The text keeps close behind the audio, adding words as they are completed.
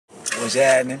much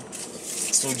happening.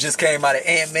 So just came out of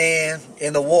Ant-Man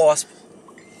and the Wasp.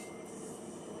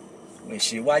 Wait,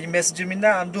 shit, why you messaging me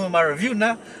now? I'm doing my review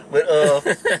now. But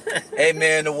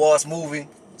Ant-Man and the Wasp movie.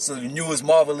 So the newest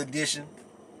Marvel edition.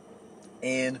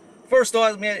 And first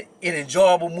off, man, an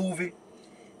enjoyable movie.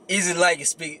 Is it like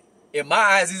in my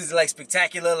eyes, is it like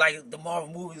spectacular like the Marvel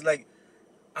movies? Like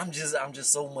I'm just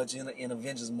so much in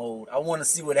Avengers mode. I want to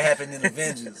see what happened in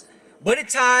Avengers. But it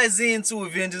ties into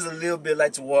Avengers a little bit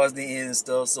like towards the end and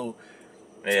stuff. So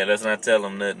yeah, let's not tell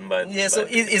them nothing about. Yeah, so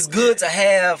it's good to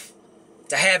have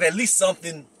at least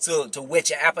something to whet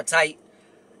your appetite.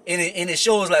 And it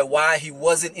shows like why he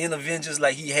wasn't in Avengers,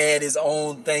 like he had his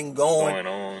own thing going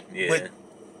on. Yeah. But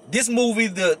this movie,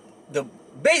 the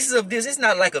basis of this, it's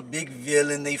not like a big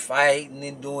villain they fight and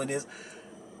then doing this.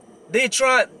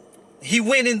 He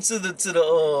went into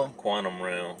the quantum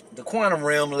realm. The quantum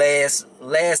realm last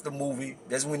the movie.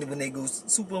 That's when they go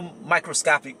super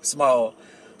microscopic small.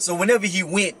 So whenever he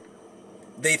went,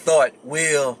 they thought,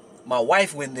 well, my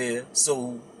wife went there,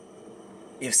 so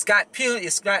if Scott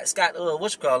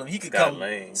what you call him, he could come.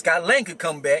 Scott Lang could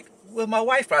come back. Well, my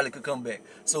wife probably could come back.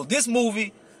 So this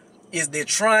movie is they're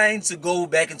trying to go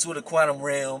back into the quantum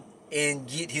realm and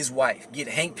get his wife, get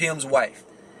Hank Pym's wife,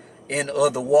 and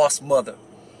the Wasp mother.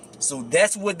 So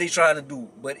that's what they're trying to do.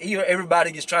 But here, everybody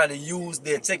is trying to use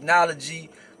their technology,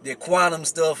 their quantum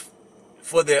stuff,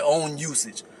 for their own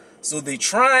usage. So they're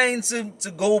trying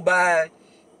to go by,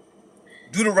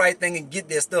 do the right thing and get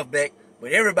their stuff back,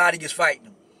 but everybody is fighting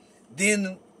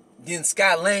them. Then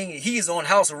Scott Lang, he's on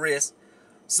house arrest.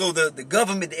 So the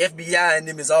government, the FBI and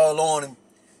them is all on him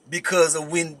because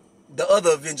of when the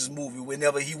other Avengers movie,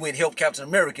 whenever he went help Captain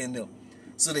America and them.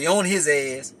 So they own his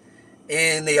ass,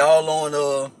 and they all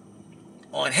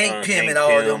on Hank Pym and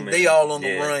all them. They all on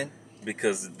the run.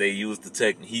 Because they used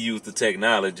he used the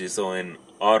technology, so in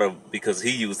order, because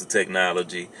he used the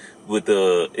technology with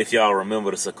if y'all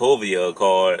remember the Sokovia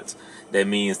Accords, that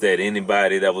means that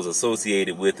anybody that was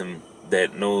associated with him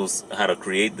that knows how to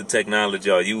create the technology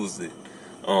or use it,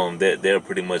 that they're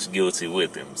pretty much guilty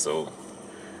with him. So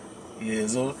yeah,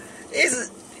 so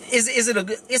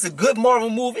it's a good Marvel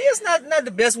movie. It's not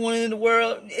the best one in the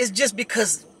world. It's just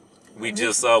because we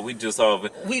just saw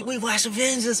we watch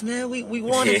Avengers, man. We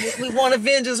want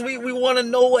Avengers. We want to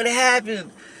know what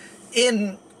happened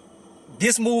in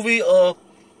this movie.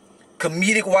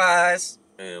 Comedic wise,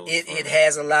 it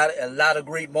has a lot of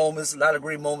great moments. A lot of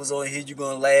great moments on here. You're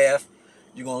gonna laugh.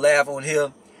 You're gonna laugh on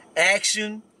here.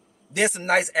 Action. There's some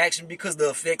nice action because the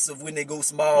effects of when they go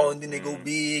small and then they go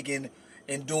big and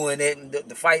doing that and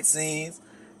the fight scenes.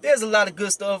 There's a lot of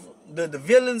good stuff. The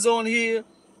villains on here,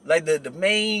 like the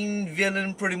main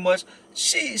villain, pretty much.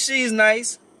 She's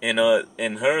nice. And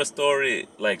in her story,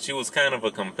 like she was kind of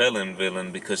a compelling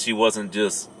villain because she wasn't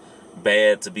just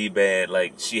bad to be bad.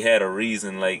 Like she had a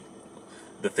reason. Like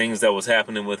the things that was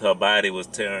happening with her body was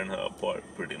tearing her apart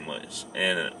pretty much.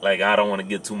 And like I don't want to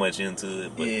get too much into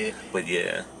it, but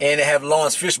yeah. And they have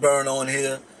Lawrence Fishburne on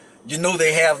here. You know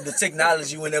they have the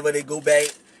technology whenever they go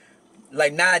back.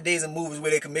 Like nowadays in movies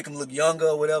where they can make them look younger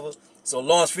or whatever. So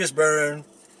Lawrence Fishburne,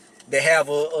 they have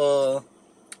a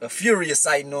Furious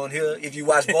sighting on here. If you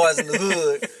watch Boys in the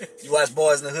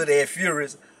Hood, they have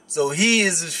Furious. So he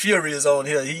is Furious on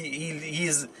here. He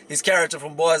is his character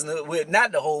from Boys in the Hood.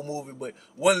 Not the whole movie, but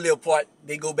one little part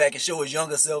they go back and show his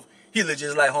younger self. He looked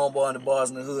just like homeboy in the Boys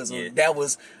in the Hood. So that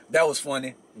was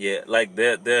funny. Yeah, like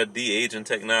their de-aging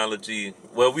technology.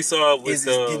 Well, we saw it with it's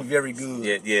getting very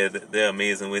good. Yeah, they're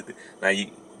amazing with it. Now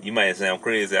you might sound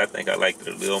crazy. I think I liked it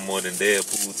a little more than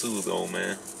Deadpool 2 though,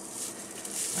 man.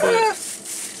 But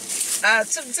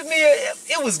to me,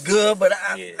 it was good, but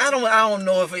I don't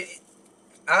know if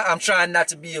I'm trying not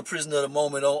to be a prisoner of the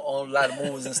moment on a lot of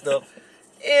movies and stuff.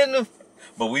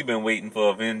 But we've been waiting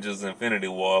for Avengers Infinity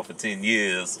War for 10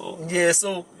 years. So. Yeah,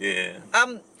 so yeah.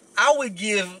 I would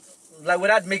give, like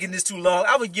without making this too long,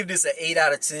 I would give this an 8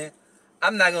 out of 10.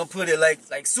 I'm not gonna put it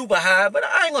like super high, but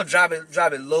I ain't gonna drop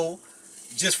it low,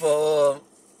 just for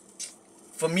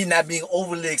me not being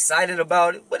overly excited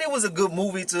about it. But it was a good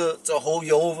movie to hold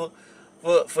you over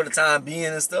for the time being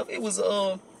and stuff. It was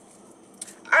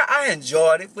I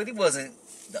enjoyed it, but it wasn't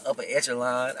the upper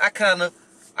echelon. I kind of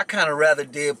rather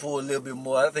Deadpool a little bit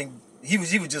more. I think he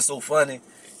was just so funny,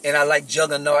 and I like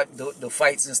Juggernaut, the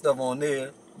fights and stuff on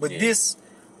there. But this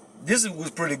was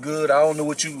pretty good. I don't know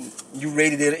what you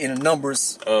rated it in the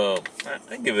numbers. I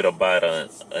give it about a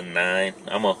 9.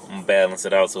 I'm gonna balance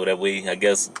it out so that way I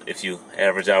guess if you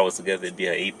average hours together it'd be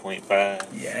an 8.5.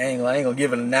 Yeah, I ain't gonna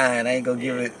give it a 9. I ain't gonna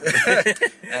give it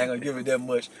I ain't gonna give it that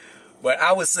much. But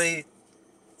I would say,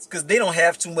 because they don't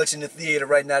have too much in the theater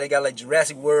right now. They got like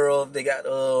Jurassic World. They got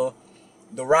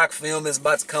The Rock film is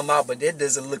about to come out, but that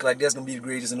doesn't look like that's gonna be the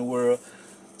greatest in the world.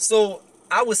 So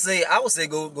I would say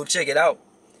go check it out.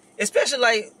 Especially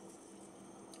like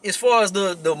as far as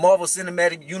the Marvel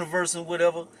Cinematic Universe and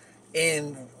whatever.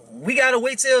 And we gotta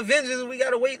wait till Avengers. We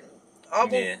gotta wait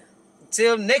almost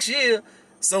till next year.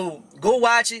 So go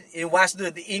watch it and watch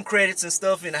the end credits and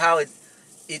stuff and how it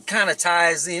kind of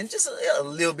ties in just a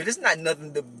little bit. It's not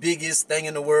nothing the biggest thing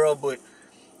in the world, but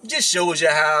it just shows you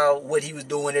how what he was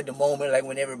doing at the moment, like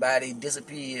when everybody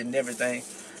disappeared and everything.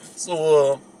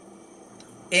 So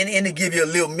and to give you a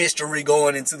little mystery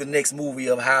going into the next movie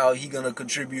of how he gonna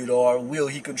contribute or will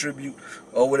he contribute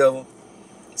or whatever.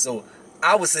 So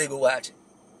I would say go watch it.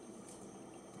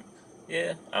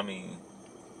 Yeah, I mean,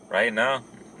 right now,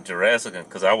 Jurassic,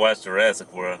 because I watched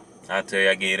Jurassic World, I tell you,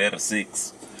 I gave that a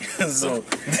 6. So,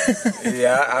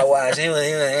 yeah, I watched him,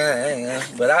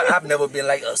 but I've never been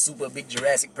like a super big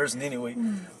Jurassic person anyway.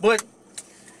 But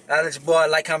I let your boy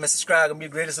like, comment, subscribe, and be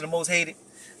the greatest and the most hated.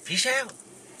 Peace out.